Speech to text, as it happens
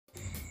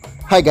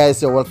Hi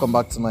guys, you're welcome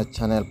back to my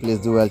channel. Please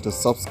do well to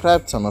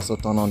subscribe and also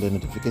turn on the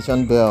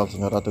notification bell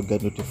in order to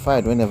get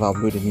notified whenever I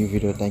upload a new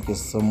video. Thank you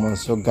so much.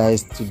 So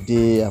guys,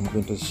 today I'm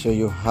going to show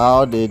you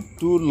how the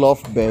two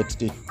lovebirds,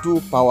 the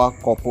two power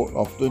couple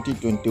of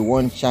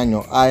 2021 Shine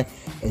Your Eye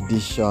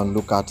edition,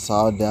 look at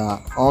how they are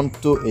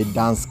onto a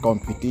dance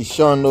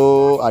competition.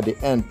 Oh, at the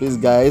end, please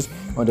guys,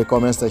 on the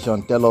comment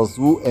section, tell us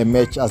who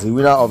emerged as the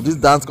winner of this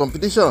dance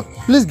competition.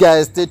 Please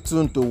guys, stay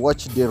tuned to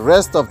watch the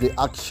rest of the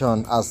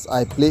action as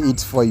I play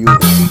it for you.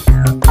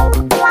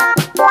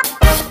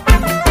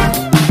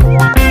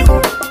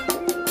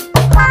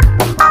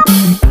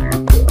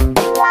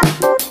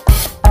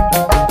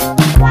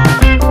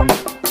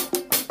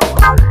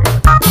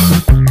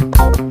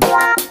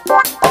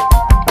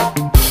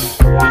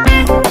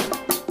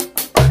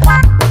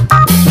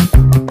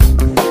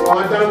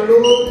 Our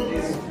download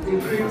is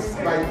increased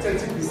by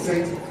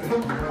 30%.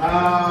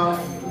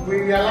 We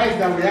realized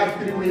that we have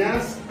 3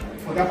 winners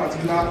for that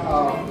particular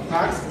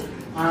task,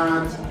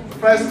 and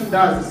first,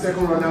 that's the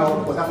second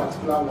runner-up for that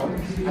particular one,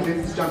 and then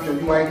this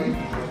champion YOUD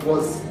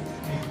was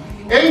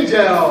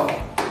Angel.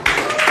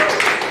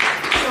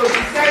 So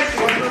she said she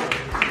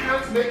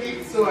can't make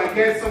it, so I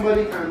guess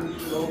somebody can,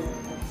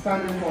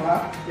 stand in for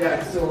her.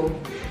 Yeah. So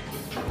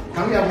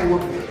can we have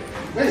one?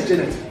 Where is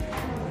Janet?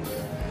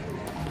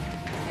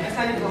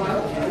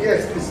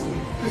 Yes, please.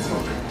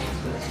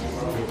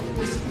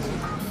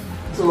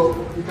 So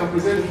you can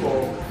present it for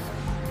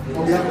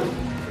behalf of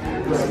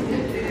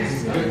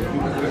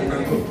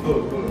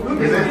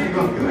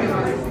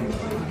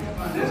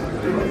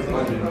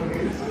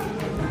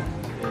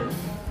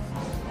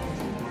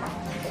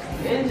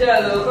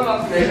Angel, come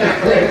up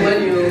when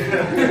you.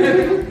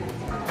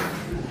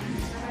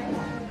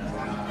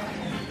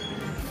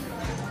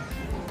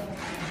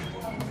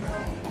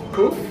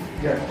 Cool?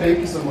 Yeah, thank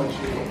you so much.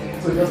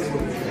 So just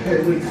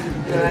wait.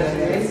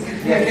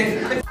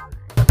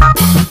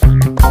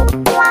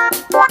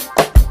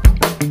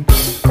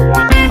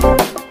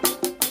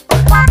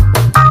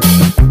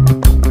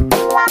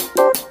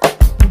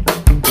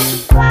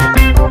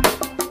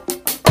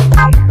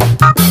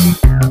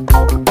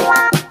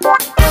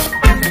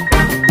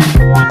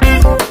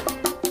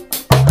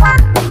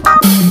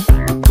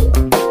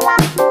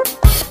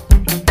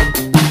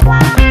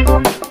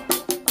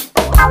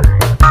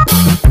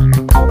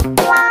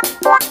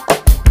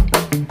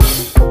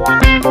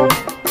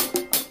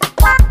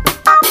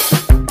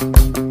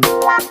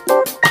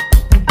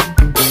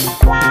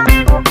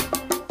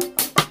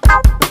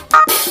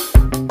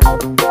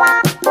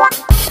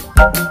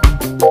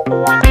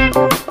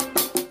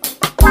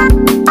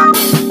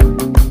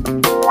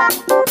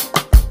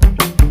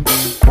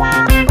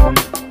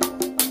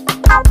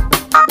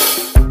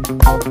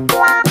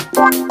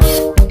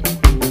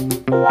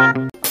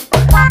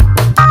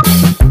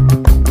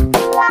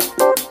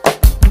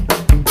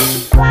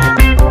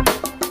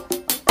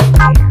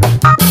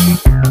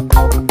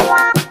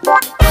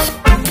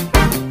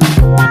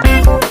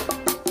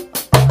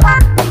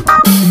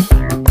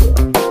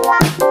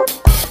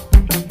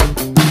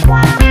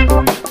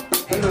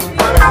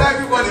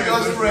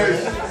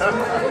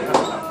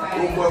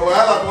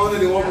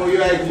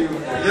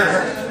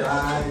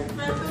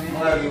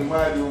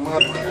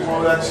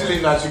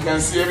 Chilling as you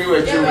can see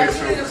everywhere. Yeah, we're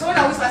someone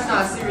that was passing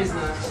our series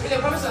now.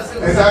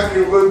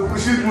 Exactly, we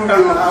should move. I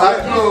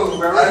know.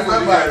 We are very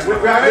wise.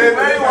 Whenever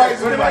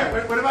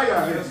you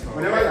are ready.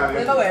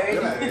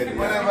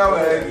 Whenever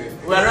we're ready.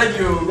 We are ready.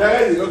 We are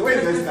ready. Wait,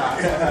 let's start.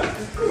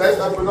 Let's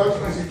start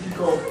production as you kick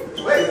off.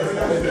 Wait,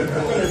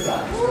 let's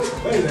start.